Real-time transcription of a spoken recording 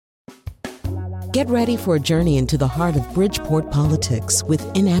Get ready for a journey into the heart of Bridgeport politics with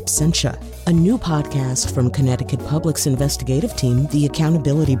In Absentia, a new podcast from Connecticut Public's investigative team, The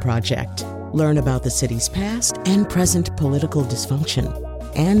Accountability Project. Learn about the city's past and present political dysfunction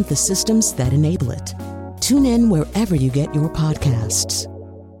and the systems that enable it. Tune in wherever you get your podcasts.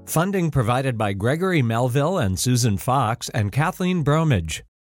 Funding provided by Gregory Melville and Susan Fox and Kathleen Bromage.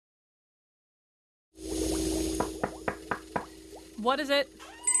 What is it?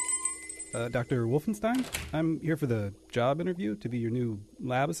 Dr. Wolfenstein? I'm here for the job interview to be your new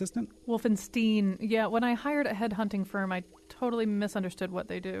lab assistant. Wolfenstein. Yeah, when I hired a headhunting firm, I totally misunderstood what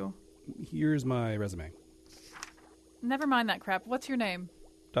they do. Here's my resume. Never mind that crap. What's your name?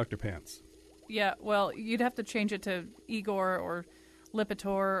 Dr. Pants. Yeah, well, you'd have to change it to Igor or Lipitor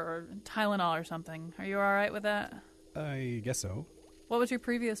or Tylenol or something. Are you all right with that? I guess so. What was your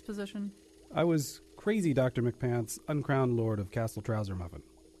previous position? I was Crazy Dr. McPants, uncrowned lord of Castle Trouser Muffin.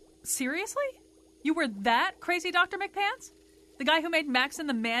 Seriously? You were that Crazy Dr. McPants? The guy who made Maxon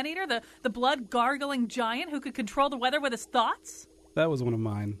the Man-Eater, the blood-gargling giant who could control the weather with his thoughts? That was one of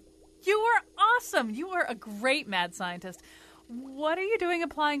mine. You were awesome. You were a great mad scientist. What are you doing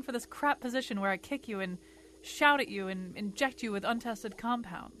applying for this crap position where I kick you and shout at you and inject you with untested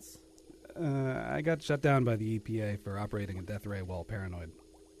compounds? I got shut down by the EPA for operating a death ray while paranoid.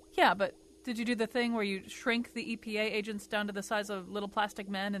 Yeah, but did you do the thing where you shrink the EPA agents down to the size of little plastic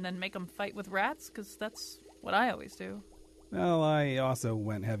men and then make them fight with rats? Because that's what I always do. Well, I also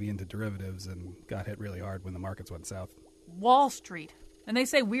went heavy into derivatives and got hit really hard when the markets went south. Wall Street. And they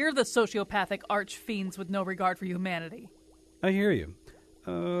say we're the sociopathic arch-fiends with no regard for humanity. I hear you.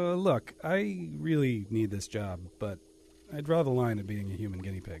 Look, I really need this job, but I draw the line at being a human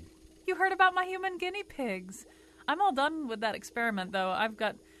guinea pig. You heard about my human guinea pigs. I'm all done with that experiment, though. I've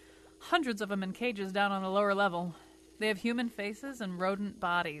got hundreds of them in cages down on the lower level. They have human faces and rodent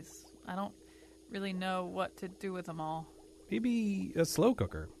bodies. I don't really know what to do with them all. Maybe a slow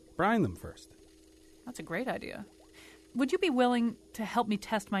cooker. Brine them first. That's a great idea. Would you be willing to help me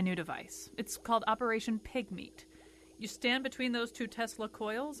test my new device? It's called Operation Pig Meat. You stand between those two Tesla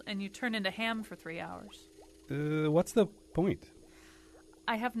coils and you turn into ham for 3 hours. What's the point?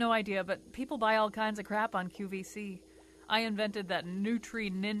 I have no idea, but people buy all kinds of crap on QVC. I invented that Nutri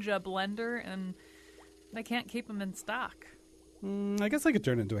Ninja blender, and they can't keep them in stock. I guess I could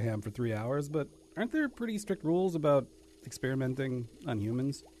turn into a ham for 3 hours, but aren't there pretty strict rules about experimenting on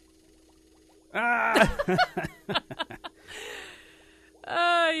humans?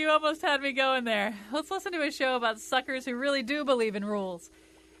 You almost had me going there. Let's listen to a show about suckers who really do believe in rules.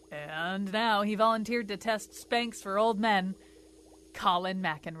 And now he volunteered to test Spanx for old men. Colin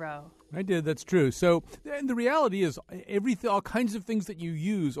McEnroe. I did, that's true. So, and the reality is, all kinds of things that you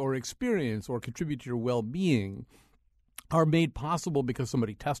use or experience or contribute to your well-being are made possible because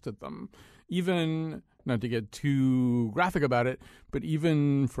somebody tested them. Even, not to get too graphic about it, but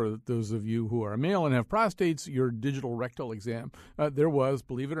even for those of you who are male and have prostates, your digital rectal exam, there was,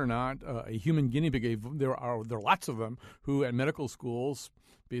 believe it or not, a human guinea pig. There are lots of them who at medical schools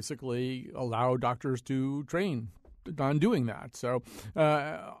basically allow doctors to train on doing that. So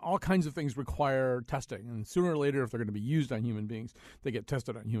all kinds of things require testing. And sooner or later, if they're going to be used on human beings, they get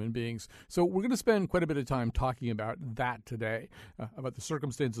tested on human beings. So we're going to spend quite a bit of time talking about that today, about the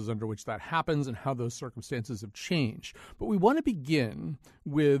circumstances under which that happens and how those circumstances have changed. But we want to begin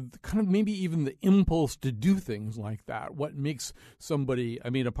with kind of maybe even the impulse to do things like that. What makes somebody,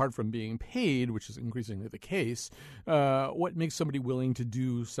 apart from being paid, which is increasingly the case, what makes somebody willing to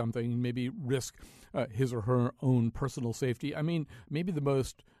do something, maybe risk his or her own personal safety? Maybe the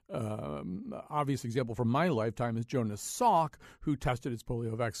most obvious example from my lifetime is Jonas Salk, who tested his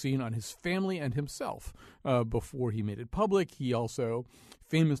polio vaccine on his family and himself before he made it public. He also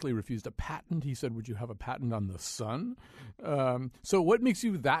famously refused a patent. He said, "Would you have a patent on the sun?" So what makes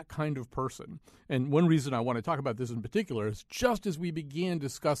you that kind of person? And one reason I want to talk about this in particular is just as we began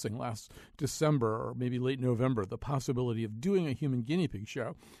discussing last December or maybe late November the possibility of doing a human guinea pig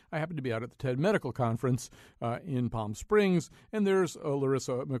show, I happened to be out at the TED Medical Conference in Palm Springs, and there's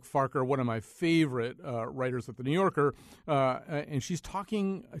Larissa McFarker, one of my favorite writers at The New Yorker, and she's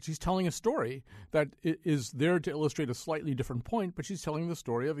telling a story that is there to illustrate a slightly different point, but she's telling the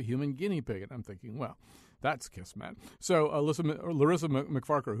story of a human guinea pig, and I'm thinking, well, that's Kismet. So Larissa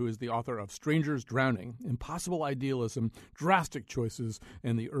McFarker, who is the author of Strangers Drowning, Impossible Idealism, Drastic Choices,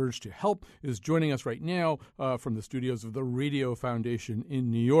 and the Urge to Help, is joining us right now from the studios of the Radio Foundation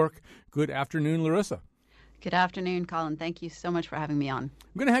in New York. Good afternoon, Larissa. Good afternoon, Colin. Thank you so much for having me on.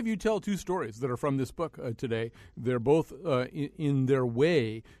 I'm going to have you tell two stories that are from this book today. They're both, in their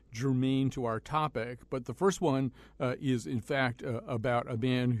way, germane to our topic. But the first one is, in fact, about a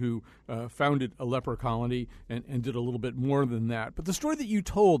man who founded a leper colony and did a little bit more than that. But the story that you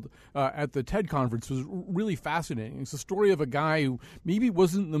told at the TED conference was really fascinating. It's a story of a guy who maybe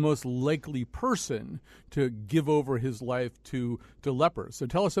wasn't the most likely person to give over his life to lepers. So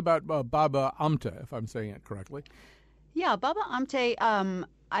tell us about Baba Amte, if I'm saying it correctly. Yeah, Baba Amte,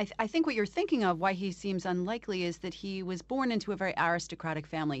 I think what you're thinking of, why he seems unlikely, is that he was born into a very aristocratic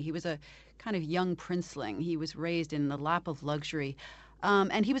family. He was a kind of young princeling. He was raised in the lap of luxury.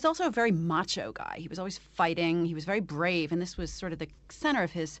 And he was also a very macho guy. He was always fighting. He was very brave. And this was sort of the center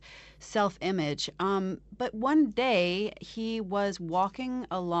of his self-image. But one day he was walking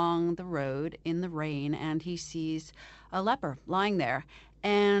along the road in the rain and he sees a leper lying there.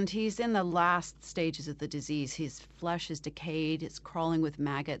 And he's in the last stages of the disease. His flesh is decayed. It's crawling with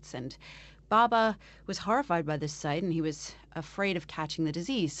maggots. And Baba was horrified by this sight, and he was afraid of catching the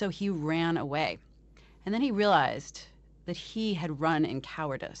disease. So he ran away. And then he realized that he had run in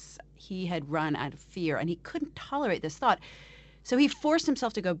cowardice. He had run out of fear, and he couldn't tolerate this thought. So he forced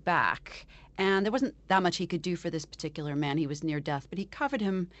himself to go back. And there wasn't that much he could do for this particular man. He was near death, but he covered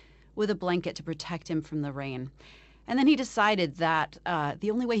him with a blanket to protect him from the rain. And then he decided that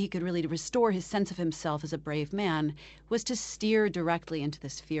the only way he could really restore his sense of himself as a brave man was to steer directly into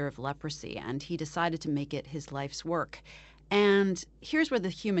this fear of leprosy. And he decided to make it his life's work. And here's where the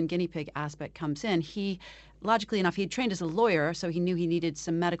human guinea pig aspect comes in. He, logically enough, he had trained as a lawyer, so he knew he needed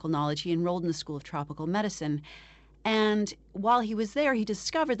some medical knowledge. He enrolled in the School of Tropical Medicine. And while he was there, he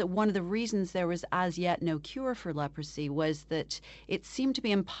discovered that one of the reasons there was as yet no cure for leprosy was that it seemed to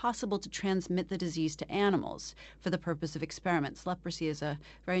be impossible to transmit the disease to animals for the purpose of experiments. Leprosy is a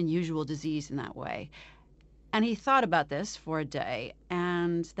very unusual disease in that way. And he thought about this for a day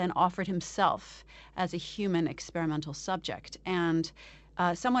and then offered himself as a human experimental subject. And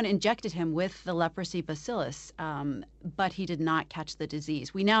someone injected him with the leprosy bacillus, but he did not catch the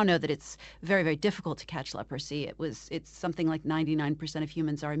disease. We now know that it's very, very difficult to catch leprosy. It's something like 99% of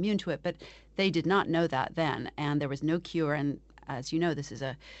humans are immune to it, but they did not know that then, and there was no cure. And as you know, this is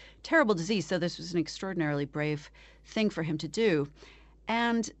a terrible disease, so this was an extraordinarily brave thing for him to do.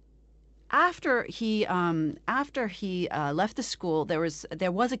 And after he left the school, there was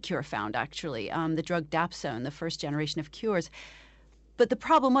a cure found, actually, the drug Dapsone, the first generation of cures. But the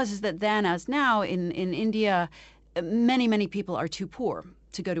problem is that then, as now, in India, many, many people are too poor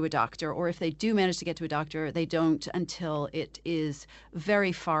to go to a doctor, or if they do manage to get to a doctor, they don't until it is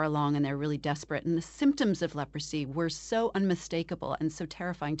very far along and they're really desperate. And the symptoms of leprosy were so unmistakable and so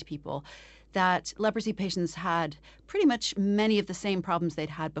terrifying to people that leprosy patients had pretty much many of the same problems they'd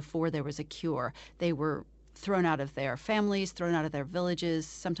had before there was a cure. They were thrown out of their families, thrown out of their villages,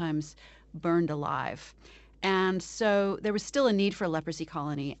 sometimes burned alive. And so there was still a need for a leprosy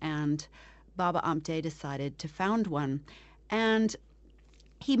colony, and Baba Amte decided to found one. And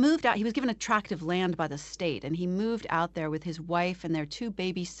he moved out. He was given a tract of land by the state, and he moved out there with his wife and their 2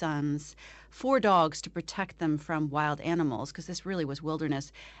 baby sons, 4 dogs to protect them from wild animals, because this really was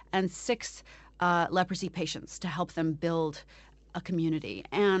wilderness, and 6 leprosy patients to help them build a community.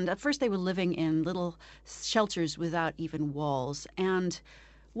 And at first they were living in little shelters without even walls. And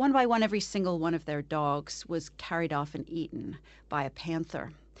one by one, every single one of their dogs was carried off and eaten by a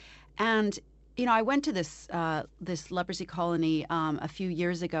panther. And I went to this leprosy colony a few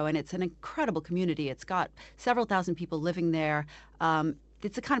years ago, and it's an incredible community. It's got several thousand people living there.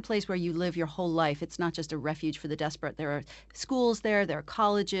 It's the kind of place where you live your whole life. It's not just a refuge for the desperate. There are schools there, there are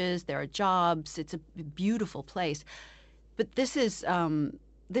colleges, there are jobs. It's a beautiful place. But this is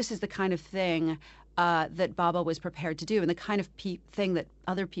the kind of thing that Baba was prepared to do, and the kind of thing that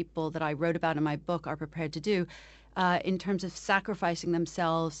other people that I wrote about in my book are prepared to do in terms of sacrificing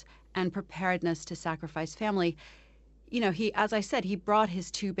themselves and preparedness to sacrifice family. He, as I said, he brought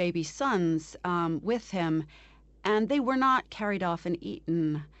his 2 baby sons with him, and they were not carried off and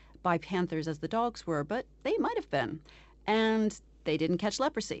eaten by panthers as the dogs were, but they might have been. And they didn't catch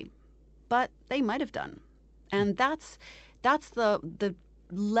leprosy, but they might have done. And that's the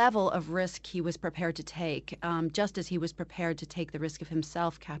level of risk he was prepared to take, just as he was prepared to take the risk of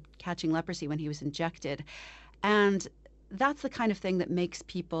himself catching leprosy when he was injected. And that's the kind of thing that makes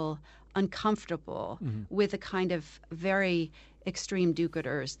people uncomfortable with the kind of very extreme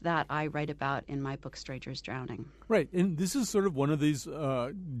do-gooders that I write about in my book, Strangers Drowning. Right, and this is sort of one of these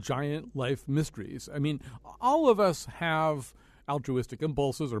giant life mysteries. I mean, all of us have altruistic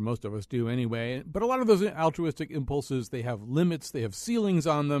impulses, or most of us do anyway, but a lot of those altruistic impulses, they have limits, they have ceilings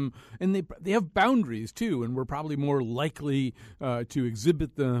on them, and they have boundaries too, and we're probably more likely to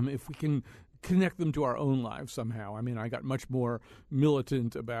exhibit them if we can connect them to our own lives somehow. I mean, I got much more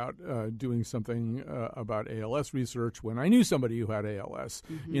militant about doing something about ALS research when I knew somebody who had ALS.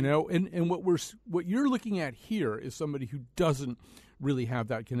 And what you're looking at here is somebody who doesn't really have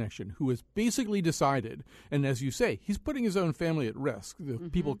that connection, who has basically decided, and as you say, he's putting his own family at risk. The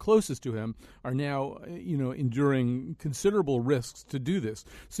people closest to him are now, enduring considerable risks to do this.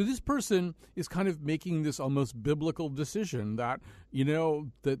 So this person is kind of making this almost biblical decision that,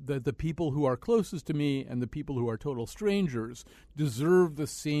 that the people who are closest to me and the people who are total strangers deserve the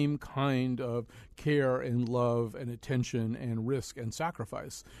same kind of care and love and attention and risk and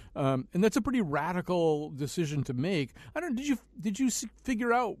sacrifice. And that's a pretty radical decision to make. I don't know, did you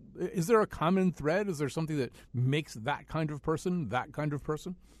figure out, is there a common thread? Is there something that makes that kind of person that kind of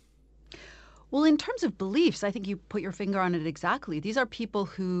person? Well, in terms of beliefs, I think you put your finger on it exactly. These are people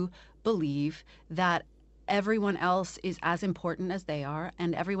who believe that everyone else is as important as they are,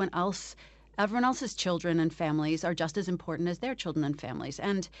 and everyone else's children and families are just as important as their children and families.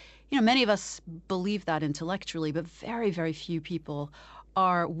 And, many of us believe that intellectually, but very, very few people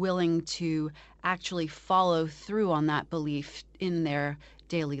are willing to actually follow through on that belief in their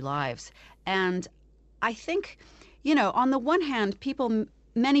daily lives. And I think, on the one hand,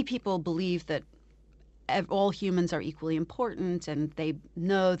 many people believe that all humans are equally important, and they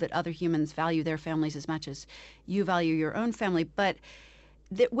know that other humans value their families as much as you value your own family. But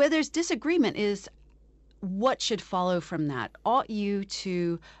where there's disagreement is what should follow from that. Ought you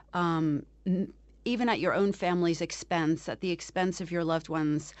to, even at your own family's expense, at the expense of your loved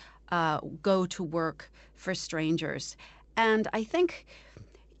ones, go to work for strangers? And I think,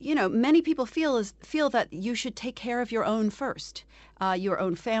 many people feel that you should take care of your own first, your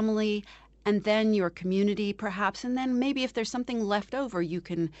own family, and then your community, perhaps, and then maybe if there's something left over, you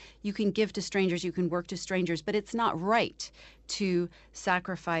can give to strangers, you can work to strangers. But it's not right to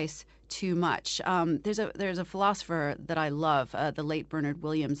sacrifice too much. There's a philosopher that I love, the late Bernard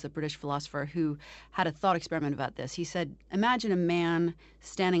Williams, the British philosopher, who had a thought experiment about this. He said, imagine a man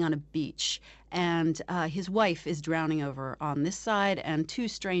standing on a beach, and his wife is drowning over on this side, and two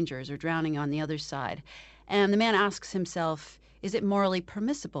strangers are drowning on the other side. And the man asks himself, is it morally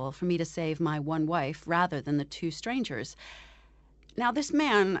permissible for me to save my one wife rather than the two strangers? Now, this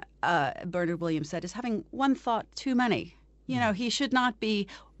man, Bernard Williams said, is having one thought too many. He should not be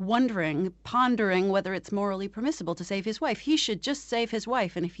pondering whether it's morally permissible to save his wife. He should just save his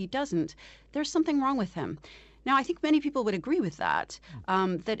wife, and if he doesn't, there's something wrong with him. Now, I think many people would agree with that,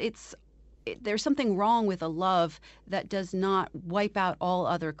 that there's something wrong with a love that does not wipe out all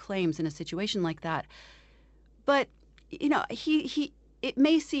other claims in a situation like that. But it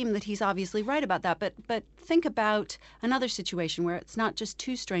may seem that he's obviously right about that, but think about another situation where it's not just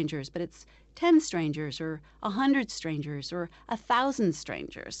two strangers, but it's 10 strangers or 100 strangers or 1,000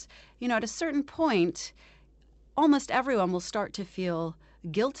 strangers. At a certain point, almost everyone will start to feel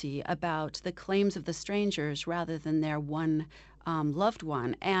guilty about the claims of the strangers rather than their one loved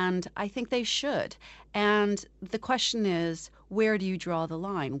one. And I think they should. And the question is, where do you draw the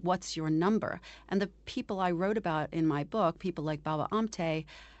line? What's your number? And the people I wrote about in my book, people like Baba Amte,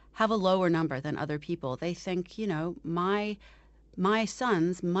 have a lower number than other people. They think, my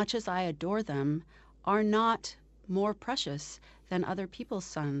sons, much as I adore them, are not more precious than other people's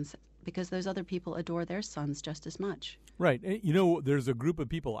sons, because those other people adore their sons just as much. Right. There's a group of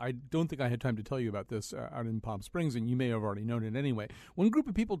people, I don't think I had time to tell you about this out in Palm Springs, and you may have already known it anyway. One group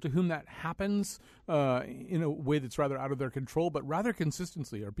of people to whom that happens in a way that's rather out of their control, but rather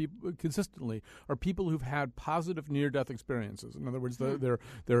consistently are people who've had positive near-death experiences. In other words,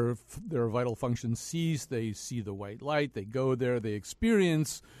 their vital functions cease, they see the white light, they go there, they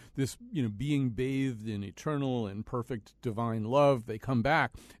experience this, being bathed in eternal and perfect divine love. They come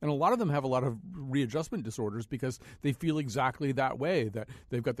back, and a lot of them have a lot of readjustment disorders because they feel exactly that way, that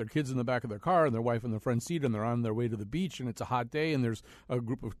they've got their kids in the back of their car and their wife in the front seat, and they're on their way to the beach, and it's a hot day, and there's a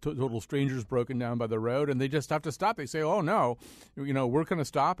group of total strangers broken down by the road, and they just have to stop. They say, oh, no, we're going to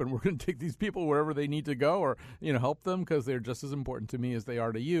stop, and we're going to take these people wherever they need to go, or, help them, because they're just as important to me as they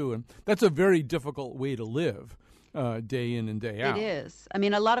are to you. And that's a very difficult way to live. Day in and day out. It is. I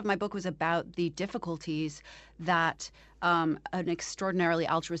mean, a lot of my book was about the difficulties that an extraordinarily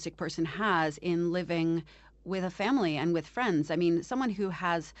altruistic person has in living with a family and with friends. I mean, someone who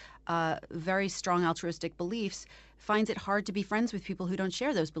has very strong altruistic beliefs finds it hard to be friends with people who don't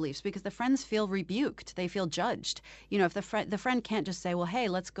share those beliefs, because the friends feel rebuked. They feel judged. If the friend can't just say, well, hey,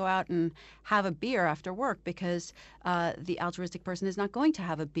 let's go out and have a beer after work, because the altruistic person is not going to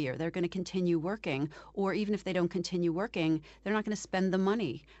have a beer. They're going to continue working. Or even if they don't continue working, they're not going to spend the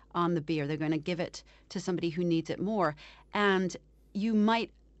money on the beer. They're going to give it to somebody who needs it more. And you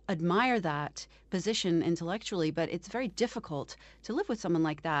might admire that position intellectually, but it's very difficult to live with someone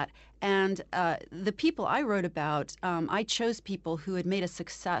like that. And the people I wrote about, I chose people who had made a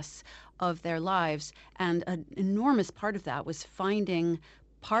success of their lives, and an enormous part of that was finding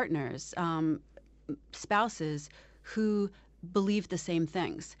partners, spouses who believed the same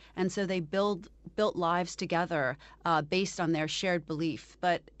things, and so they built lives together based on their shared belief.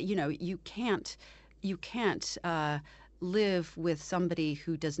 But you can't live with somebody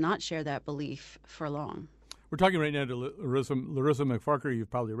who does not share that belief for long. We're talking right now to Larissa McFarker.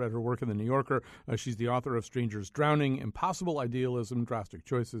 You've probably read her work in The New Yorker. She's the author of Strangers Drowning, Impossible Idealism, Drastic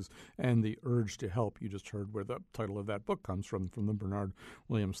Choices, and The Urge to Help. You just heard where the title of that book comes from the Bernard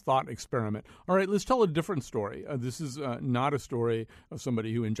Williams thought experiment. All right, let's tell a different story. This is not a story of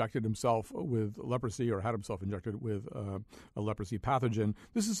somebody who injected himself with leprosy or had himself injected with a leprosy pathogen.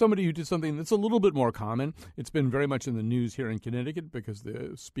 This is somebody who did something that's a little bit more common. It's been very much in the news here in Connecticut because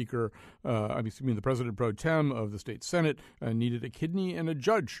the the president pro tem of the state Senate needed a kidney, and a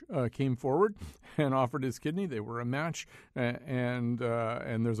judge came forward and offered his kidney. They were a match, and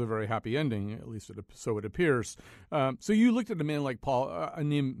there's a very happy ending, at least so it appears. So you looked at a man like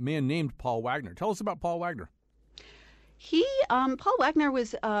man named Paul Wagner. Tell us about Paul Wagner. Paul Wagner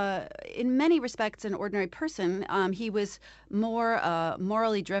was, in many respects, an ordinary person. He was more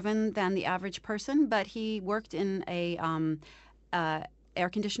morally driven than the average person, but he worked in a air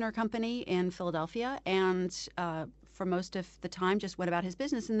conditioner company in Philadelphia, and for most of the time just went about his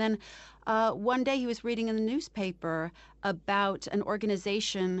business. And then one day he was reading in the newspaper about an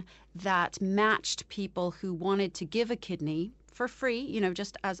organization that matched people who wanted to give a kidney for free,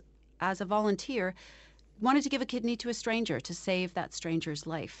 just as a volunteer, wanted to give a kidney to a stranger to save that stranger's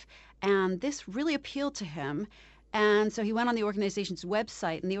life. And this really appealed to him. And so he went on the organization's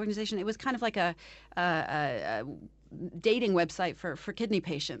website, and the organization, it was kind of like a dating website for kidney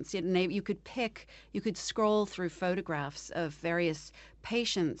patients. You could scroll through photographs of various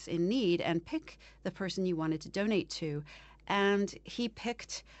patients in need and pick the person you wanted to donate to. And he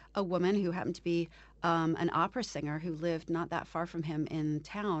picked a woman who happened to be an opera singer who lived not that far from him in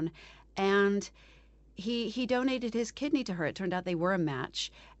town. And he donated his kidney to her. It turned out they were a match.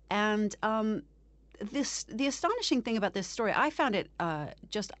 And the astonishing thing about this story, I found it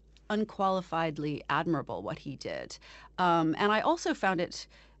just unqualifiedly admirable what he did. And I also found it,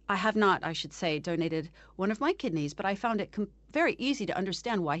 I have not, I should say, donated one of my kidneys, but I found it very easy to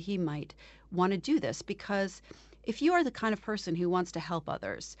understand why he might want to do this. Because if you are the kind of person who wants to help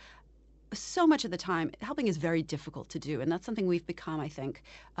others, so much of the time, helping is very difficult to do. And that's something we've become, I think,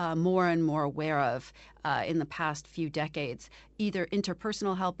 more and more aware of in the past few decades, either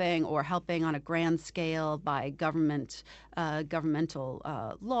interpersonal helping or helping on a grand scale by governmental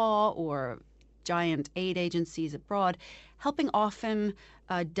law or giant aid agencies abroad. Helping often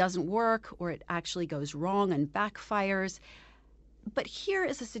doesn't work, or it actually goes wrong and backfires. But here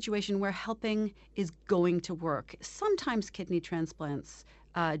is a situation where helping is going to work. Sometimes kidney transplants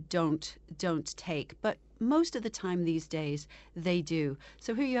don't take, but most of the time these days they do.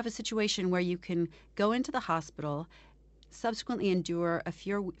 So here you have a situation where you can go into the hospital, subsequently endure a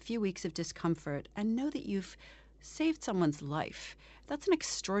few weeks of discomfort, and know that you've saved someone's life. That's an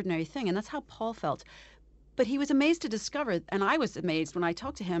extraordinary thing, and that's how Paul felt. But he was amazed to discover, and I was amazed when I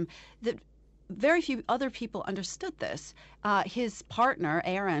talked to him, that very few other people understood this. His partner,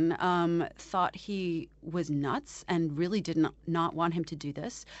 Aaron, thought he was nuts and really did not want him to do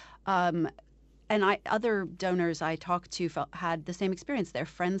this. And other donors I talked to had the same experience. Their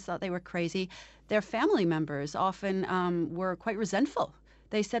friends thought they were crazy. Their family members often were quite resentful.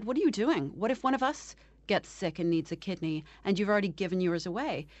 They said, "What are you doing? What if one of us gets sick and needs a kidney and you've already given yours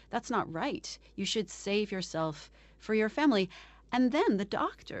away? That's not right. You should save yourself for your family." And then the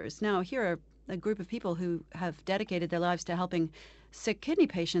doctors, now here are a group of people who have dedicated their lives to helping sick kidney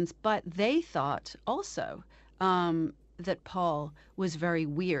patients, but they thought also that Paul was very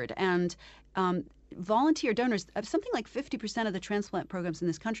weird. And volunteer donors, something like 50% of the transplant programs in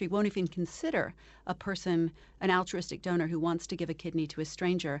this country won't even consider an altruistic donor who wants to give a kidney to a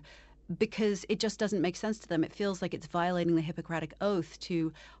stranger, because it just doesn't make sense to them. It feels like it's violating the Hippocratic Oath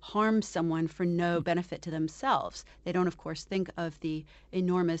to harm someone for no benefit to themselves. They don't, of course, think of the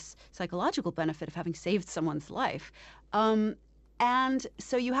enormous psychological benefit of having saved someone's life. And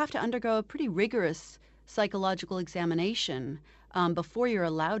so you have to undergo a pretty rigorous psychological examination before you're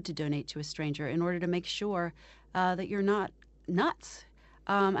allowed to donate to a stranger in order to make sure that you're not nuts.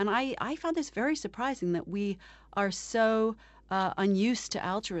 And I found this very surprising, that we are so unused to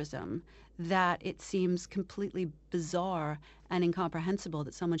altruism that it seems completely bizarre and incomprehensible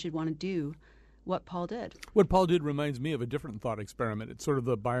that someone should want to do what Paul did. What Paul did reminds me of a different thought experiment. It's sort of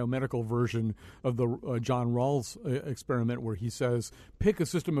the biomedical version of the John Rawls experiment, where he says, pick a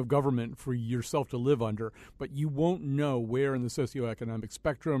system of government for yourself to live under, but you won't know where in the socioeconomic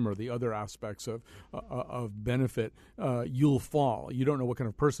spectrum or the other aspects of benefit you'll fall. You don't know what kind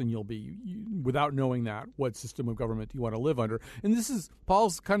of person you'll be. Without knowing that, what system of government do you want to live under? And this is,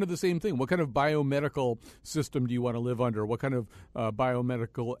 Paul's kind of the same thing. What kind of biomedical system do you want to live under? What kind of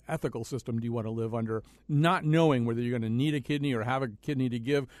biomedical ethical system do you want to live under, not knowing whether you're going to need a kidney or have a kidney to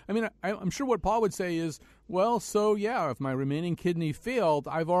give? I mean, I'm sure what Paul would say is, well, so yeah, if my remaining kidney failed,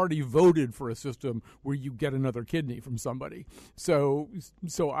 I've already voted for a system where you get another kidney from somebody. So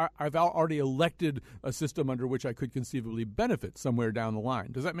I've already elected a system under which I could conceivably benefit somewhere down the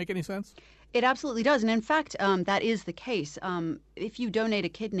line. Does that make any sense? It absolutely does. And in fact, that is the case. If you donate a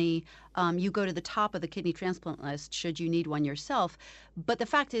kidney, you go to the top of the kidney transplant list should you need one yourself. But the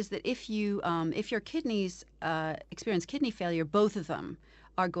fact is that if your kidneys experience kidney failure, both of them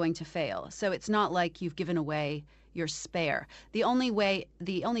are going to fail. So it's not like you've given away your spare. The only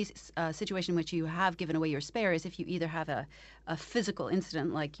situation in which you have given away your spare is if you either have a physical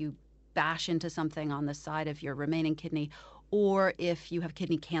incident, like you bash into something on the side of your remaining kidney, or if you have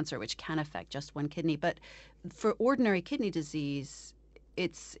kidney cancer, which can affect just one kidney. But for ordinary kidney disease,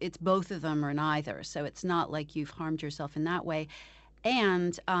 it's both of them or neither. So it's not like you've harmed yourself in that way.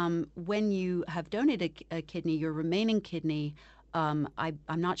 And when you have donated a kidney, your remaining kidney, I'm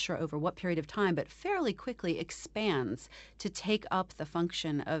not sure over what period of time, but fairly quickly expands to take up the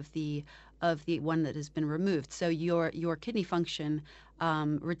function of the one that has been removed. So your kidney function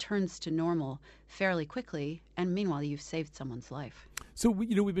returns to normal fairly quickly, and meanwhile you've saved someone's life. So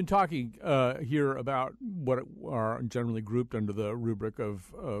we've been talking here about what are generally grouped under the rubric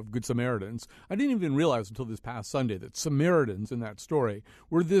of Good Samaritans. I didn't even realize until this past Sunday that Samaritans in that story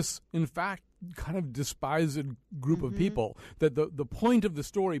were this, in fact, kind of despised group of people. That the point of the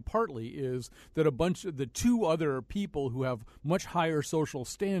story partly is that the two other people who have much higher social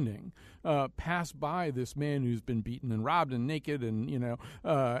standing pass by this man who's been beaten and robbed and naked and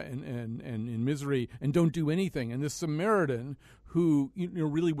and in misery and don't do anything. And this Samaritan, who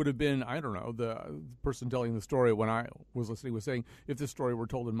really would have been, I don't know, the person telling the story when I was listening was saying, if this story were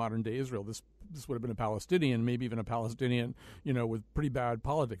told in modern day Israel, this would have been a Palestinian, maybe even a Palestinian, with pretty bad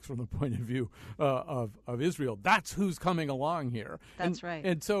politics from the point of view of Israel. That's who's coming along here. That's right.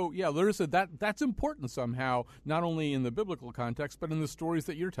 And so, yeah, Larissa, that's important somehow, not only in the biblical context, but in the stories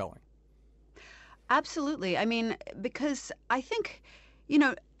that you're telling. Absolutely. I mean, because I think,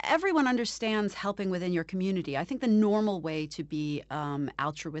 everyone understands helping within your community. I think the normal way to be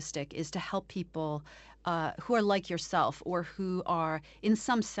altruistic is to help people who are like yourself or who are, in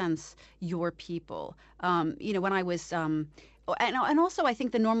some sense, your people. When I was... And also, I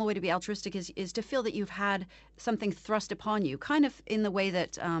think the normal way to be altruistic is to feel that you've had something thrust upon you, kind of in the way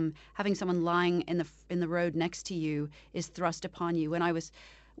that having someone lying in the road next to you is thrust upon you. When I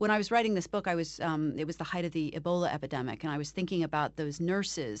was writing this book, it was the height of the Ebola epidemic, and I was thinking about those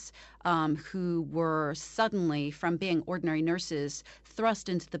nurses who were suddenly, from being ordinary nurses, thrust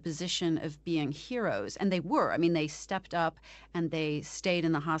into the position of being heroes. And they were. I mean, they stepped up and they stayed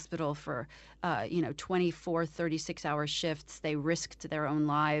in the hospital for 24, 36-hour shifts. They risked their own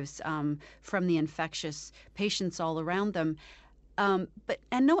lives from the infectious patients all around them.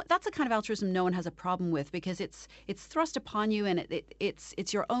 That's a kind of altruism no one has a problem with, because it's thrust upon you, and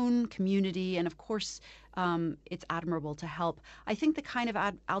it's your own community, and of course it's admirable to help. I think the kind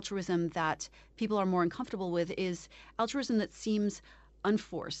of altruism that people are more uncomfortable with is altruism that seems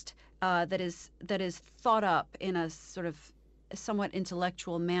unforced, that is thought up in a sort of somewhat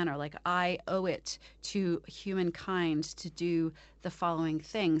intellectual manner, like I owe it to humankind to do the following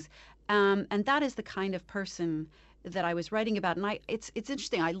things, and that is the kind of person that I was writing about. And it's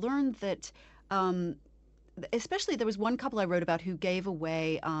interesting. I learned that, especially there was one couple I wrote about who gave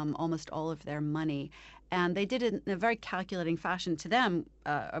away almost all of their money. And they did it in a very calculating fashion. To them,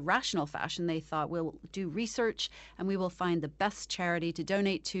 a rational fashion. They thought, we'll do research and we will find the best charity to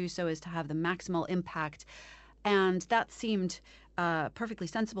donate to so as to have the maximal impact. And that seemed perfectly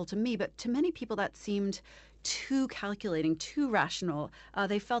sensible to me. But to many people, that seemed too calculating, too rational.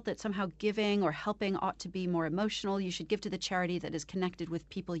 They felt that somehow giving or helping ought to be more emotional. You should give to the charity that is connected with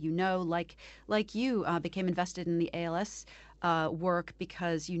people you know, like you became invested in the ALS work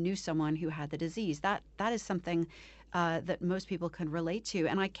because you knew someone who had the disease. That is something that most people can relate to.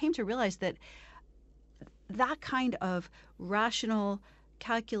 And I came to realize that kind of rational,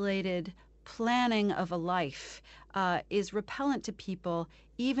 calculated planning of a life is repellent to people,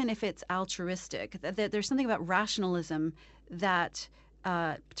 even if it's altruistic. There's something about rationalism that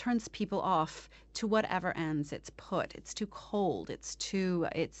turns people off to whatever ends it's put. It's too cold.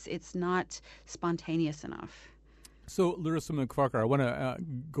 It's not spontaneous enough. So, Larissa McFarker, I want to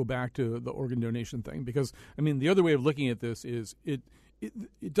go back to the organ donation thing because, I mean, the other way of looking at this is it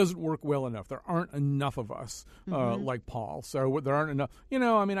doesn't work well enough. There aren't enough of us like Paul. So there aren't enough.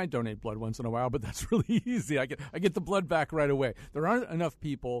 I donate blood once in a while, but that's really easy. I get the blood back right away. There aren't enough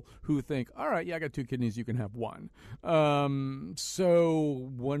people who think, all right, yeah, I got 2 kidneys, you can have 1. So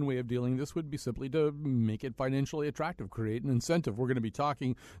one way of dealing this would be simply to make it financially attractive, create an incentive. We're going to be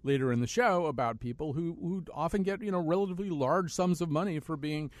talking later in the show about people who often get relatively large sums of money for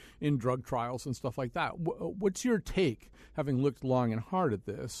being in drug trials and stuff like that. What's your take, having looked long and hard at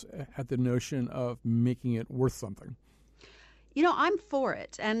this, at the notion of making it worth something? I'm for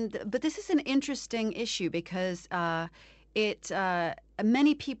it, but this is an interesting issue because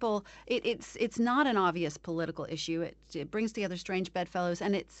many people it's not an obvious political issue. It brings together strange bedfellows,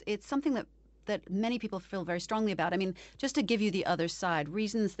 and it's something that many people feel very strongly about. I mean, just to give you the other side,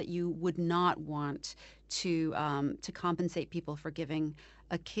 reasons that you would not want to compensate people for giving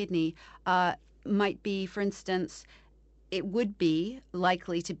a kidney might be, for instance, it would be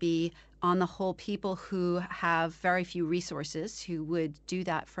likely to be, on the whole, people who have very few resources who would do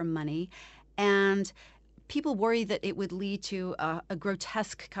that for money. And people worry that it would lead to a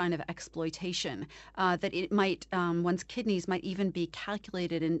grotesque kind of exploitation, that it might, one's kidneys might even be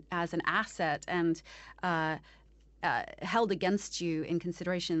calculated as an asset and held against you in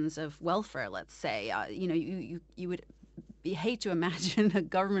considerations of welfare, let's say. You would hate to imagine a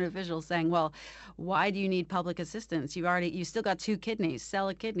government official saying, well, why do you need public assistance? You still got 2 kidneys, sell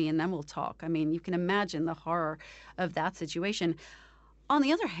a kidney and then we'll talk. I mean, you can imagine the horror of that situation. On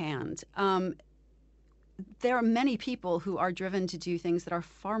the other hand, there are many people who are driven to do things that are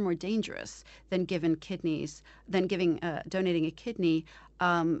far more dangerous than donating a kidney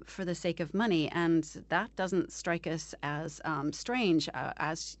for the sake of money, and that doesn't strike us as strange.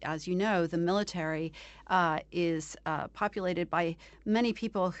 As you know, the military is populated by many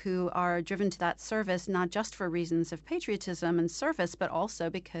people who are driven to that service not just for reasons of patriotism and service, but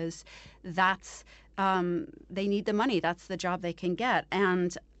also because that's they need the money. That's the job they can get,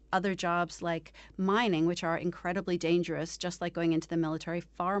 and other jobs like mining, which are incredibly dangerous, just like going into the military,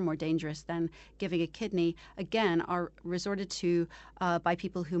 far more dangerous than giving a kidney, again, are resorted to by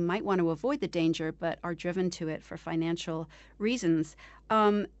people who might want to avoid the danger but are driven to it for financial reasons.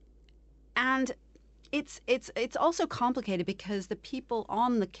 And it's also complicated because the people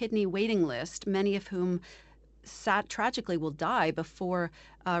on the kidney waiting list, many of whom tragically will die before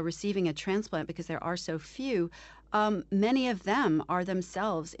receiving a transplant because there are so few, many of them are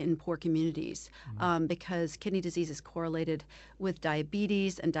themselves in poor communities because kidney disease is correlated with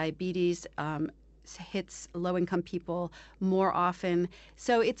diabetes, and diabetes hits low-income people more often.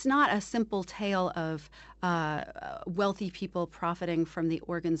 So it's not a simple tale of wealthy people profiting from the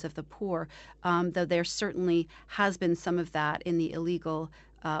organs of the poor, though there certainly has been some of that in the illegal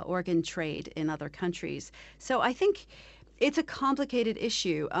organ trade in other countries. So I think it's a complicated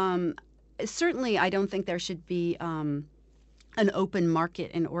issue. Certainly, I don't think there should be an open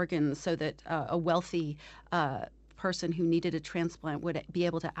market in organs so that a wealthy person who needed a transplant would be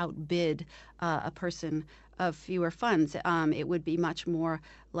able to outbid a person of fewer funds. It would be much more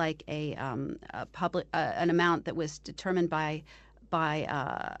like an amount that was determined by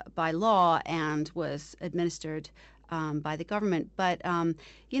law and was administered by the government. But,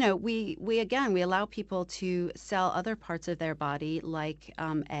 we allow people to sell other parts of their body, like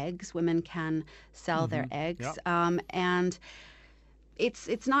eggs. Women can sell their eggs. Yep. And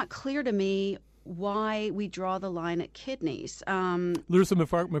it's not clear to me why we draw the line at kidneys. Larissa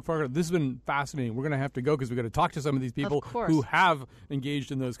McFarker, this has been fascinating. We're going to have to go because we've got to talk to some of these people who have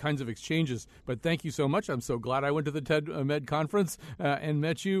engaged in those kinds of exchanges. But thank you so much. I'm so glad I went to the TED Med conference and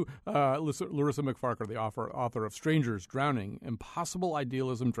met you. Larissa McFarker, the author of Strangers, Drowning, Impossible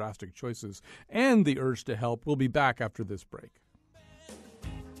Idealism, Drastic Choices, and The Urge to Help. We'll be back after this break.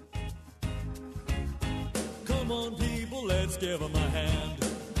 Come on, people, let's give them a hand.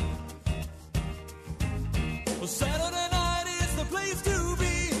 Well, Saturday night is the place to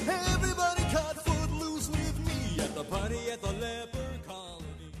be. Everybody cut foot loose with me at the party at the Leper Colony.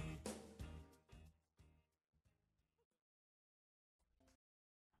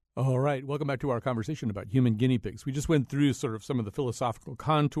 All right. Welcome back to our conversation about human guinea pigs. We just went through sort of some of the philosophical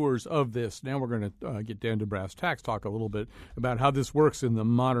contours of this. Now we're going to get down to brass tacks, talk a little bit about how this works in the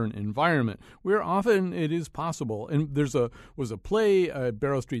modern environment, where often it is possible. And was a play at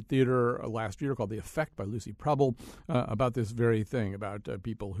Barrow Street Theater last year called The Effect by Lucy Preble about this very thing, about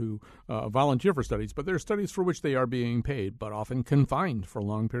people who volunteer for studies, but there are studies for which they are being paid, but often confined for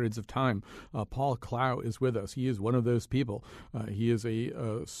long periods of time. Paul Clow is with us. He is one of those people. He is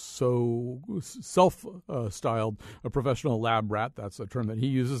a self-styled a professional lab rat. That's a term that he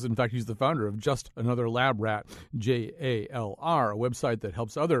uses. In fact, he's the founder of Just Another Lab Rat, JALR, a website that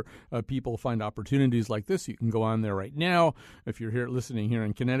helps other people find opportunities like this. You can go on there right now. If you're listening here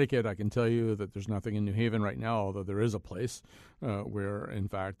in Connecticut, I can tell you that there's nothing in New Haven right now, although there is a place where, in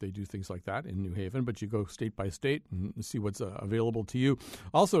fact, they do things like that in New Haven. But you go state by state and see what's available to you.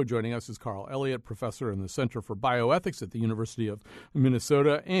 Also joining us is Carl Elliott, professor in the Center for Bioethics at the University of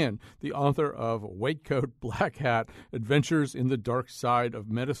Minnesota, and the author of White Coat, Black Hat, Adventures in the Dark Side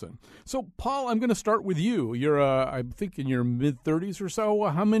of Medicine. So, Paul, I'm going to start with you. You're, I think, in your mid-30s or so.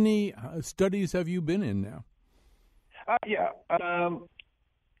 How many studies have you been in now?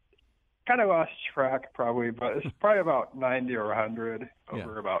 Kind of lost track probably, but it's probably about 90 or 100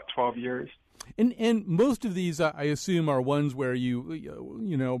 over about 12 years. And most of these, I assume, are ones where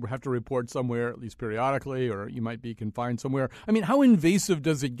you have to report somewhere, at least periodically, or you might be confined somewhere. I mean, how invasive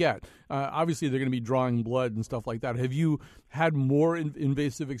does it get? Obviously, they're going to be drawing blood and stuff like that. Have you had more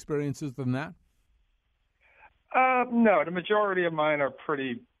invasive experiences than that? No, the majority of mine are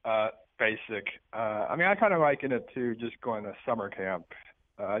pretty basic. I mean, I kind of liken it to just going to summer camp.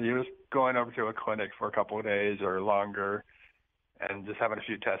 You're just going over to a clinic for a couple of days or longer and just having a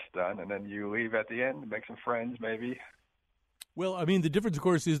few tests done, and then you leave at the end, make some friends maybe. Well, I mean, the difference, of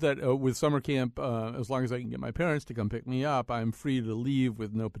course, is that with summer camp, as long as I can get my parents to come pick me up, I'm free to leave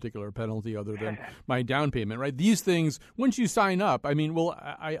with no particular penalty other than my down payment, right? These things, once you sign up, I mean, well,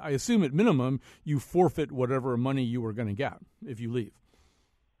 I assume at minimum you forfeit whatever money you were going to get if you leave.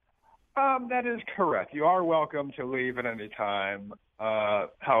 That is correct. You are welcome to leave at any time.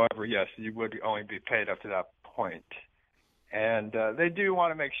 However, yes, you would only be paid up to that point. And they do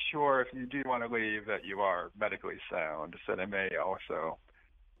want to make sure, if you do want to leave, that you are medically sound. So they may also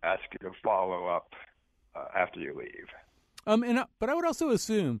ask you to follow up after you leave. But I would also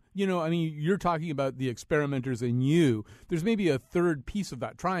assume, I mean, you're talking about the experimenters and you. There's maybe a third piece of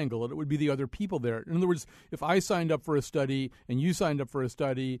that triangle, and it would be the other people there. In other words, if I signed up for a study and you signed up for a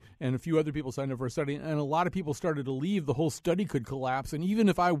study and a few other people signed up for a study and a lot of people started to leave, the whole study could collapse. And even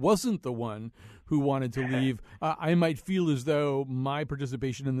if I wasn't the one who wanted to leave, I might feel as though my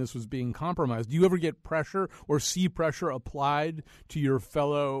participation in this was being compromised. Do you ever get pressure or see pressure applied to your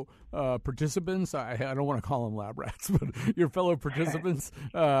fellow participants? I don't want to call them lab rats, but your fellow participants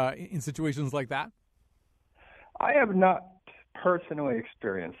in situations like that? I have not personally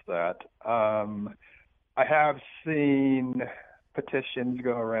experienced that. I have seen petitions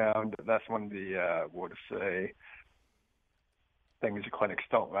go around. That's one of the, things clinics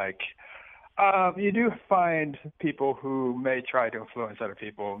don't like. You do find people who may try to influence other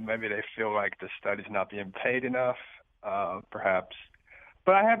people. Maybe they feel like the study's not being paid enough, perhaps.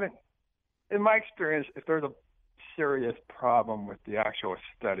 But I haven't, in my experience, if there's a serious problem with the actual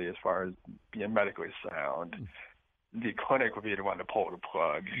study as far as being medically sound, the clinic would be the one to pull the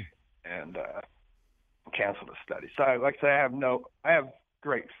plug and cancel the study. So, like I say, I have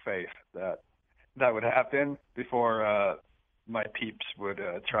great faith that would happen before my peeps would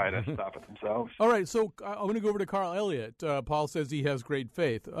try to stop it themselves. All right, so I'm going to go over to Carl Elliott. Paul says he has great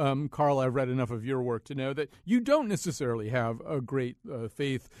faith. Carl, I've read enough of your work to know that you don't necessarily have a great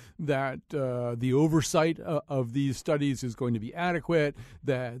faith that the oversight of these studies is going to be adequate,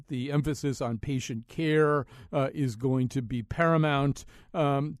 that the emphasis on patient care is going to be paramount.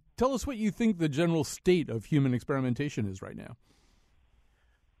 Tell us what you think the general state of human experimentation is right now.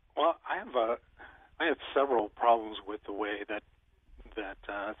 Well, I have several problems with the way that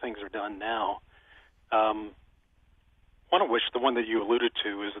things are done now. One of which, the one that you alluded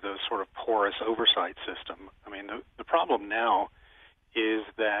to, is the sort of porous oversight system. I mean, the problem now is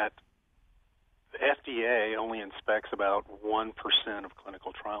that the FDA only inspects about 1% of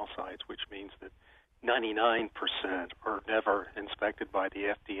clinical trial sites, which means that 99% are never inspected by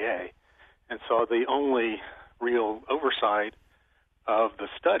the FDA. And so the only real oversight of the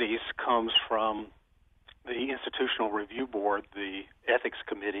studies comes from the Institutional Review Board, the ethics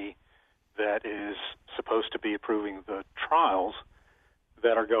committee that is supposed to be approving the trials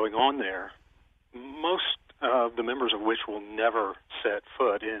that are going on there, most of the members of which will never set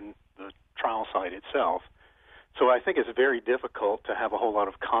foot in the trial site itself. So I think it's very difficult to have a whole lot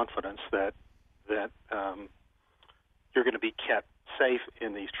of confidence that you're going to be kept safe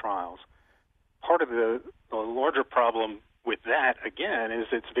in these trials. Part of the larger problem with that, again, is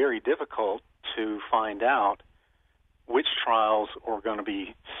it's very difficult to find out which trials are going to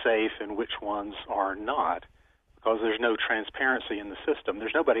be safe and which ones are not, because there's no transparency in the system.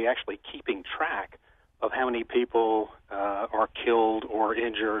 There's nobody actually keeping track of how many people are killed or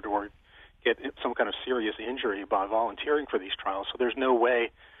injured or get some kind of serious injury by volunteering for these trials. So there's no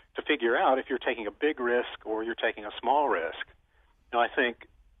way to figure out if you're taking a big risk or you're taking a small risk. Now, I think,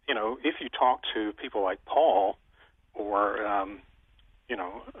 if you talk to people like Paul or,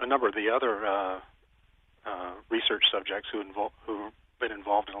 a number of the other research subjects who've been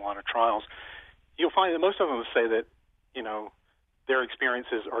involved in a lot of trials, you'll find that most of them say that, their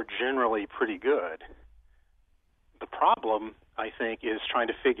experiences are generally pretty good. The problem, I think, is trying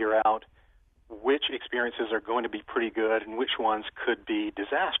to figure out which experiences are going to be pretty good and which ones could be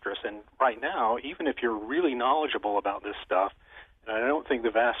disastrous. And right now, even if you're really knowledgeable about this stuff, and I don't think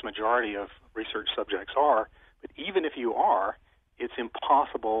the vast majority of research subjects are, but even if you are, it's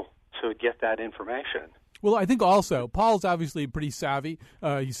impossible to get that information. Well, I think also Paul's obviously pretty savvy.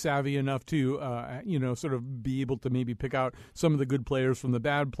 He's savvy enough to, sort of be able to maybe pick out some of the good players from the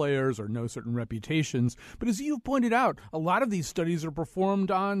bad players or know certain reputations. But as you've pointed out, a lot of these studies are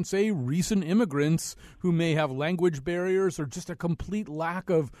performed on, say, recent immigrants who may have language barriers or just a complete lack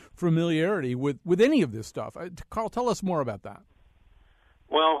of familiarity with any of this stuff. Carl, tell us more about that.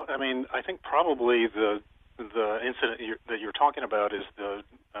 Well, I think probably the incident that you're talking about is the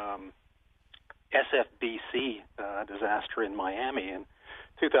SFBC disaster in Miami in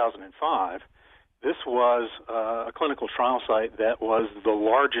 2005. This was a clinical trial site that was the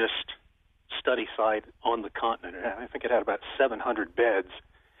largest study site on the continent. I think it had about 700 beds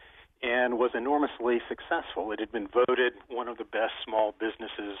and was enormously successful. It had been voted one of the best small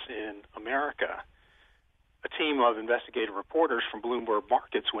businesses in America. A team of investigative reporters from Bloomberg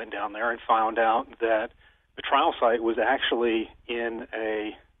Markets went down there and found out that the trial site was actually in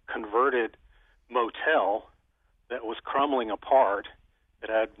a converted motel that was crumbling apart, that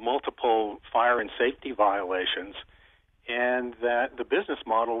had multiple fire and safety violations, and that the business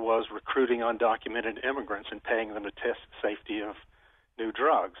model was recruiting undocumented immigrants and paying them to test the safety of new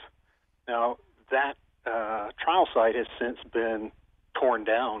drugs. Now, that trial site has since been torn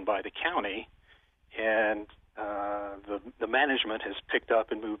down by the county, and the management has picked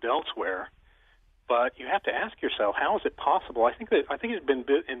up and moved elsewhere. But you have to ask yourself, how is it possible? I think it's been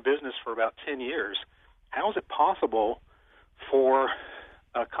in business for about 10 years. How is it possible for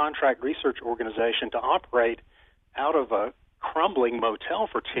a contract research organization to operate out of a crumbling motel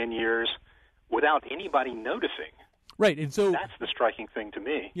for 10 years without anybody noticing? Right, and so that's the striking thing to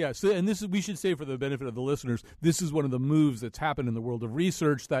me. Yeah, so and this is, we should say for the benefit of the listeners, this is one of the moves that's happened in the world of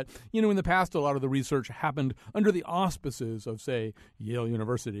research that, in the past a lot of the research happened under the auspices of, say, Yale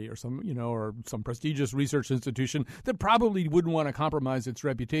University or some, or some prestigious research institution that probably wouldn't want to compromise its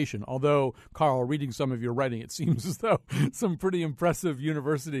reputation. Although, Carl, reading some of your writing, it seems as though some pretty impressive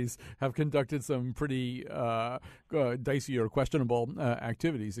universities have conducted some pretty dicey or questionable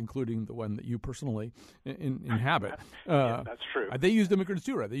activities, including the one that you personally inhabit. Yeah, that's true. They used immigrants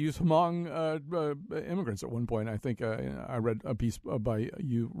too, right? They used Hmong immigrants at one point. I think I read a piece by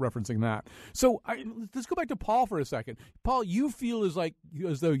you referencing that. So let's go back to Paul for a second. Paul, you feel as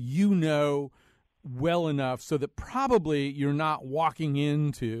though you know well enough so that probably you're not walking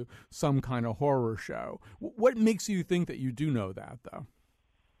into some kind of horror show. What makes you think that you do know that, though?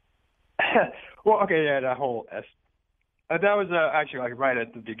 Well, okay, yeah, that whole that was actually right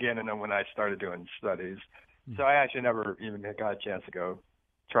at the beginning of when I started doing studies. So I actually never even got a chance to go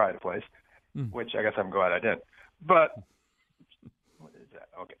try the place, which I guess I'm glad I didn't. But what is that?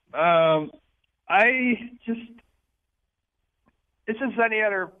 Okay. It's just any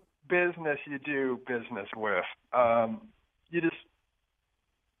other business you do business with. You just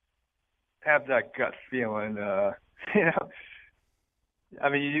have that gut feeling, I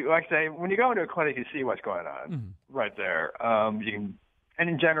mean, like I say, when you go into a clinic, you see what's going on right there. And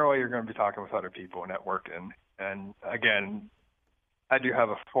in general, you're going to be talking with other people, networking. And again, I do have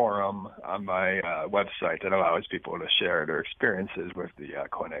a forum on my website that allows people to share their experiences with the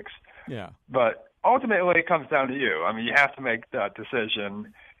clinics. Yeah. But ultimately, it comes down to you. I mean, you have to make that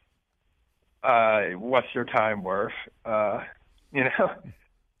decision. What's your time worth? Yeah.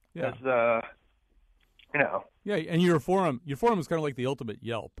 Yeah, and your forum is kind of like the ultimate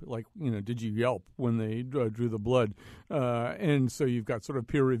Yelp. Like, did you Yelp when they drew the blood? And so you've got sort of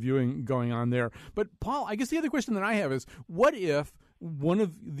peer reviewing going on there. But Paul, I guess the other question that I have is, what if one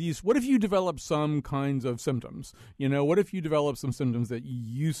of these, what if you develop some kinds of symptoms? What if you develop some symptoms that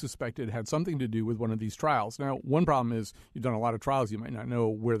you suspected had something to do with one of these trials? Now, one problem is you've done a lot of trials. You might not know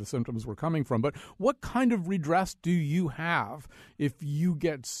where the symptoms were coming from. But what kind of redress do you have if you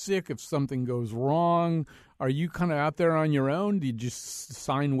get sick, if something goes wrong? Are you kind of out there on your own? Do you just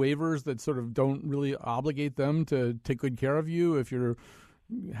sign waivers that sort of don't really obligate them to take good care of you if you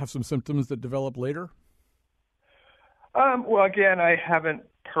have some symptoms that develop later? Well, again, I haven't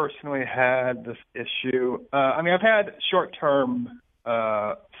personally had this issue. I've had short-term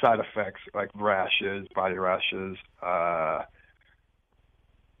side effects like rashes, body rashes.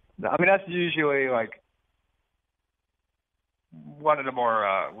 That's usually like one of the more,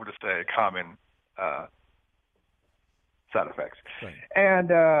 common side effects. Right. And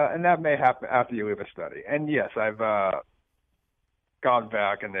that may happen after you leave a study. And yes, I've gone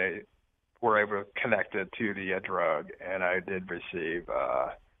back and they were able to connect it to the drug, and I did receive,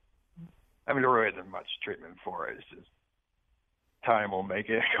 there really isn't much treatment for it. It's just time will make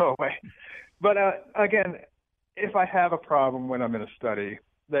it go away. But again, if I have a problem when I'm in a study,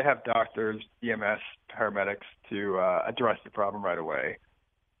 they have doctors, EMS, paramedics to address the problem right away.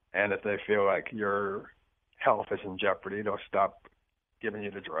 And if they feel like your health is in jeopardy, they'll stop giving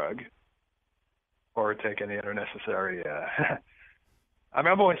you the drug or take any other necessary I've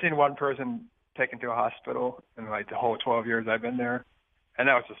only seen one person taken to a hospital in like the whole 12 years I've been there, and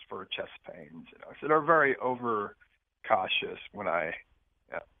that was just for chest pains. So they're very over cautious when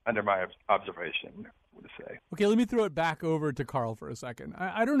under my observation, I would say. Okay, let me throw it back over to Carl for a second.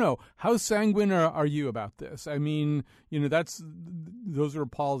 I don't know. How sanguine are you about this? Those are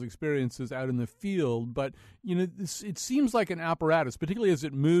Paul's experiences out in the field, but, it seems like an apparatus, particularly as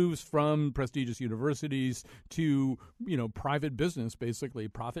it moves from prestigious universities to, private business, basically,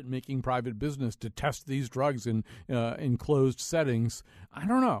 profit-making private business to test these drugs in closed settings. I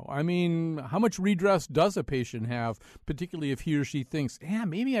don't know. How much redress does a patient have, particularly if he or she thinks,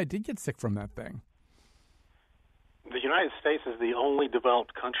 maybe I did get sick from that thing? The United States is the only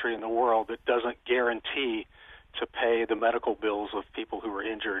developed country in the world that doesn't guarantee to pay the medical bills of people who were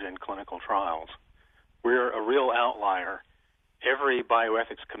injured in clinical trials. We're a real outlier. Every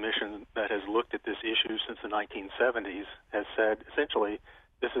bioethics commission that has looked at this issue since the 1970s has said, essentially,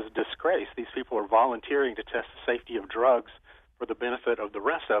 this is a disgrace. These people are volunteering to test the safety of drugs for the benefit of the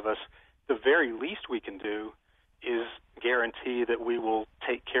rest of us. The very least we can do is guarantee that we will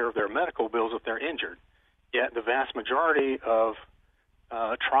take care of their medical bills if they're injured. Yet the vast majority of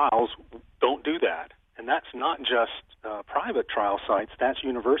trials don't do that. And that's not just private trial sites, that's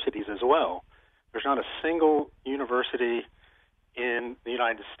universities as well. There's not a single university in the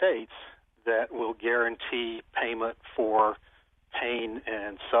United States that will guarantee payment for pain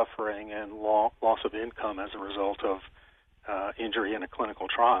and suffering and loss of income as a result of injury in a clinical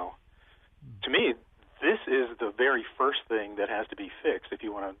trial. To me, this is the very first thing that has to be fixed if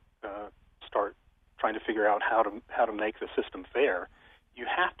you want to start trying to figure out how to make the system fair. You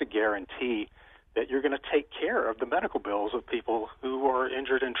have to guarantee that you're going to take care of the medical bills of people who are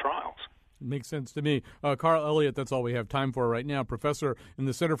injured in trials. Makes sense to me. Carl Elliott, that's all we have time for right now. Professor in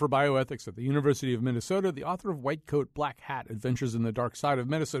the Center for Bioethics at the University of Minnesota, the author of White Coat, Black Hat, Adventures in the Dark Side of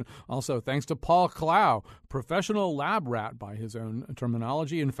Medicine. Also, thanks to Paul Clough, professional lab rat by his own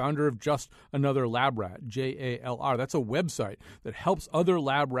terminology and founder of Just Another Lab Rat, JALR. That's a website that helps other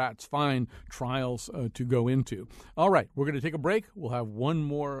lab rats find trials to go into. All right, we're going to take a break. We'll have one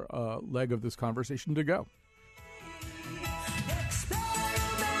more leg of this conversation to go.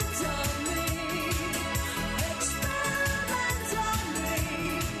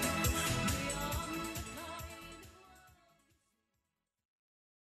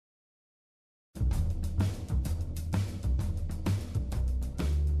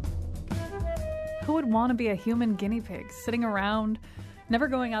 Who would want to be a human guinea pig, sitting around, never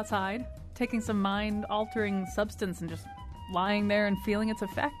going outside, taking some mind-altering substance and just lying there and feeling its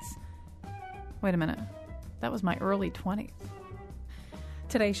effects? Wait a minute. That was my early 20s.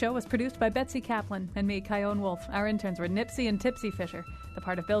 Today's show was produced by Betsy Kaplan and me, Kyone Wolf. Our interns were Nipsey and Tipsy Fisher. The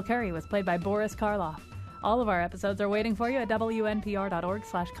part of Bill Curry was played by Boris Karloff. All of our episodes are waiting for you at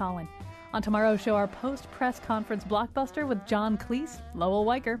wnpr.org/Colin. On tomorrow's show, our post-press conference blockbuster with John Cleese, Lowell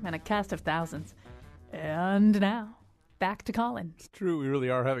Weicker, and a cast of thousands. And now, back to Colin. It's true. We really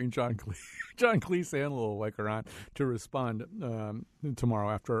are having John Cleese and Lowell Weicker on to respond tomorrow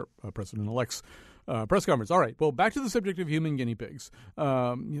after President-elect's press conference. All right. Well, back to the subject of human guinea pigs.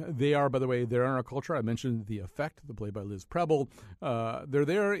 They are, by the way, they're in our culture. I mentioned The Effect, the play by Liz Preble. They're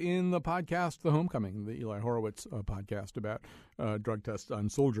there in the podcast, The Homecoming, the Eli Horowitz podcast about drug tests on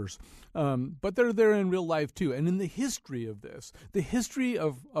soldiers. But they're there in real life, too. And in the history of this, the history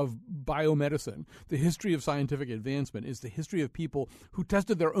of biomedicine, the history of scientific advancement is the history of people who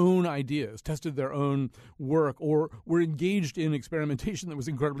tested their own ideas, tested their own work, or were engaged in experimentation that was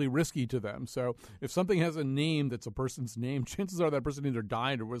incredibly risky to them. So if something has a name that's a person's name, chances are that person either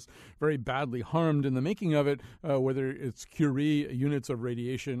died or was very badly harmed in the making of it, whether it's Curie, units of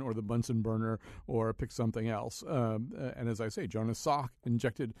radiation, or the Bunsen burner, or pick something else. And as I say, Jonas Salk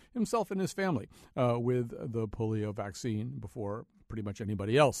injected himself and his family with the polio vaccine before pretty much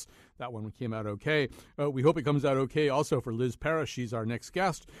anybody else. That one came out okay. We hope it comes out okay also for Liz Parrish. She's our next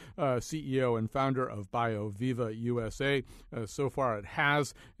guest, CEO and founder of BioViva USA. So far it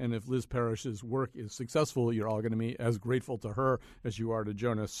has, and if Liz Parrish's work is successful, you're all going to be as grateful to her as you are to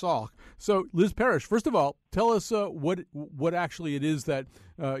Jonas Salk. So Liz Parrish, first of all, tell us what actually it is that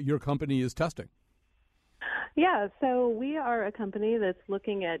your company is testing. Yeah, so we are a company that's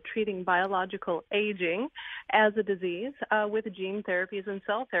looking at treating biological aging as a disease with gene therapies and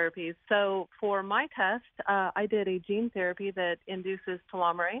cell therapies. So for my test, I did a gene therapy that induces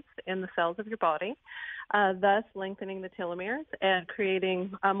telomerase in the cells of your body, thus lengthening the telomeres and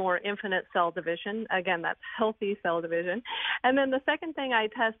creating a more infinite cell division. Again, that's healthy cell division. And then the second thing I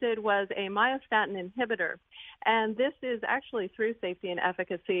tested was a myostatin inhibitor. And this is actually through safety and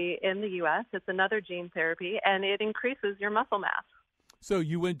efficacy in the U.S. It's another gene therapy, and it increases your muscle mass. So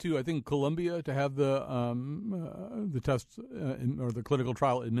you went to, I think, Columbia to have the test or the clinical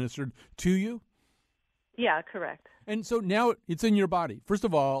trial administered to you? Yeah, correct. And so now it's in your body. First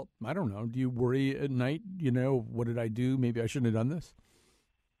of all, I don't know, do you worry at night, what did I do? Maybe I shouldn't have done this?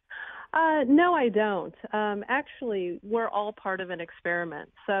 No, I don't. Actually, we're all part of an experiment.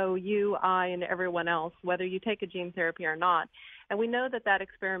 So you, I, and everyone else, whether you take a gene therapy or not, and we know that that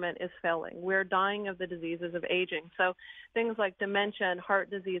experiment is failing. We're dying of the diseases of aging. So things like dementia, heart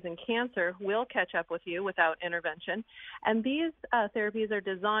disease, and cancer will catch up with you without intervention. And these therapies are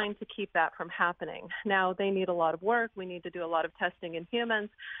designed to keep that from happening. Now, they need a lot of work. We need to do a lot of testing in humans.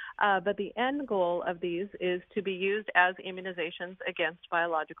 But the end goal of these is to be used as immunizations against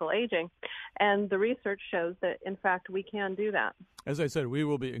biological aging. And the research shows that, in fact, we can do that. As I said, we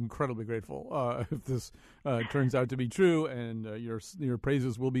will be incredibly grateful if this turns out to be true, and your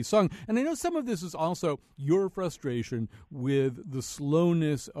praises will be sung. And I know some of this is also your frustration with the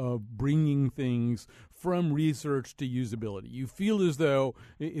slowness of bringing things from research to usability. You feel as though,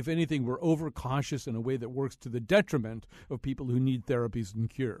 if anything, we're overcautious in a way that works to the detriment of people who need therapies and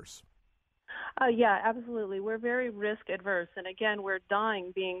cures. Yeah, absolutely. We're very risk adverse. And again, we're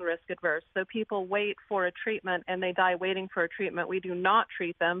dying being risk adverse. So people wait for a treatment and they die waiting for a treatment. We do not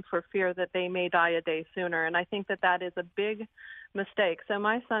treat them for fear that they may die a day sooner. And I think that that is a big mistake. So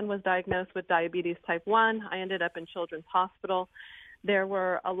my son was diagnosed with diabetes type 1. I ended up in Children's Hospital. There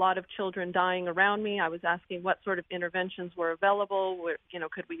were a lot of children dying around me. I was asking what sort of interventions were available.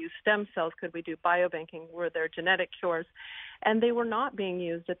 Could we use stem cells? Could we do biobanking? Were there genetic cures? And they were not being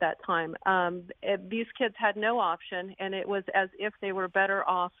used at that time. These kids had no option, and it was as if they were better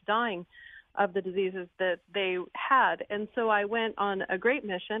off dying of the diseases that they had. And so I went on a great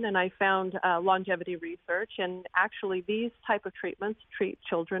mission, and I found longevity research. And actually, these type of treatments treat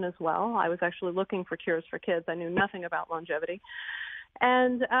children as well. I was actually looking for cures for kids. I knew nothing about longevity.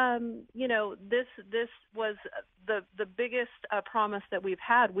 And, this was the biggest promise that we've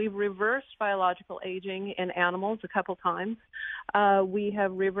had. We've reversed biological aging in animals a couple times. We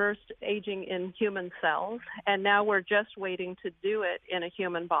have reversed aging in human cells, and now we're just waiting to do it in a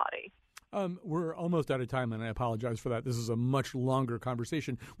human body. We're almost out of time, and I apologize for that. This is a much longer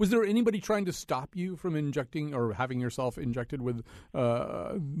conversation. Was there anybody trying to stop you from injecting or having yourself injected with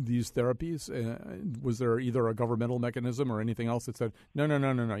these therapies? Was there either a governmental mechanism or anything else that said, no,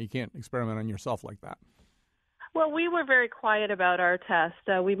 you can't experiment on yourself like that? Well, we were very quiet about our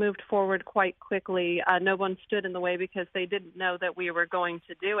test. We moved forward quite quickly. No one stood in the way because they didn't know that we were going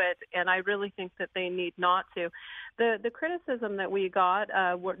to do it, and I really think that they need not to. The criticism that we got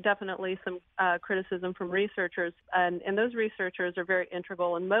were definitely some criticism from researchers, and those researchers are very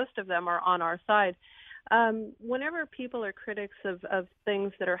integral, and most of them are on our side. Whenever people are critics of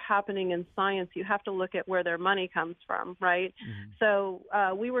things that are happening in science, you have to look at where their money comes from, right? Mm-hmm.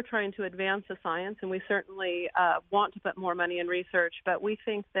 So we were trying to advance the science, and we certainly want to put more money in research, but we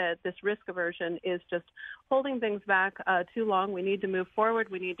think that this risk aversion is just holding things back too long. We need to move forward.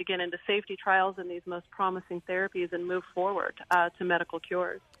 We need to get into safety trials in these most promising therapies and move forward to medical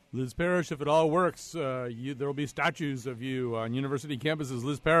cures. Liz Parrish, if it all works, there will be statues of you on university campuses.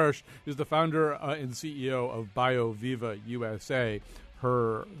 Liz Parrish is the founder and CEO of BioViva USA.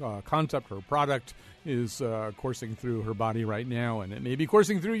 Her concept, her product, is coursing through her body right now, and it may be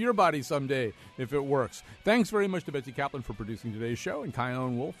coursing through your body someday if it works. Thanks very much to Betsy Kaplan for producing today's show, and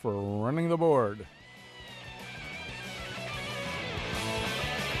Kyone Wolf for running the board.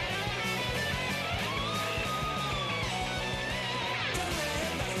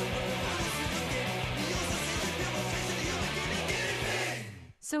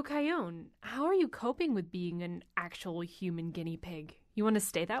 So, Kyone, how are you coping with being an actual human guinea pig? You want to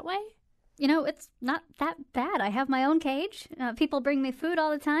stay that way? You know, it's not that bad. I have my own cage. People bring me food all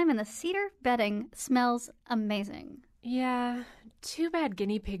the time, and the cedar bedding smells amazing. Yeah, too bad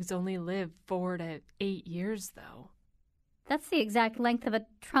guinea pigs only live 4 to 8 years, though. That's the exact length of a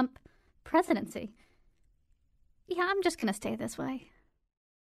Trump presidency. Yeah, I'm just going to stay this way.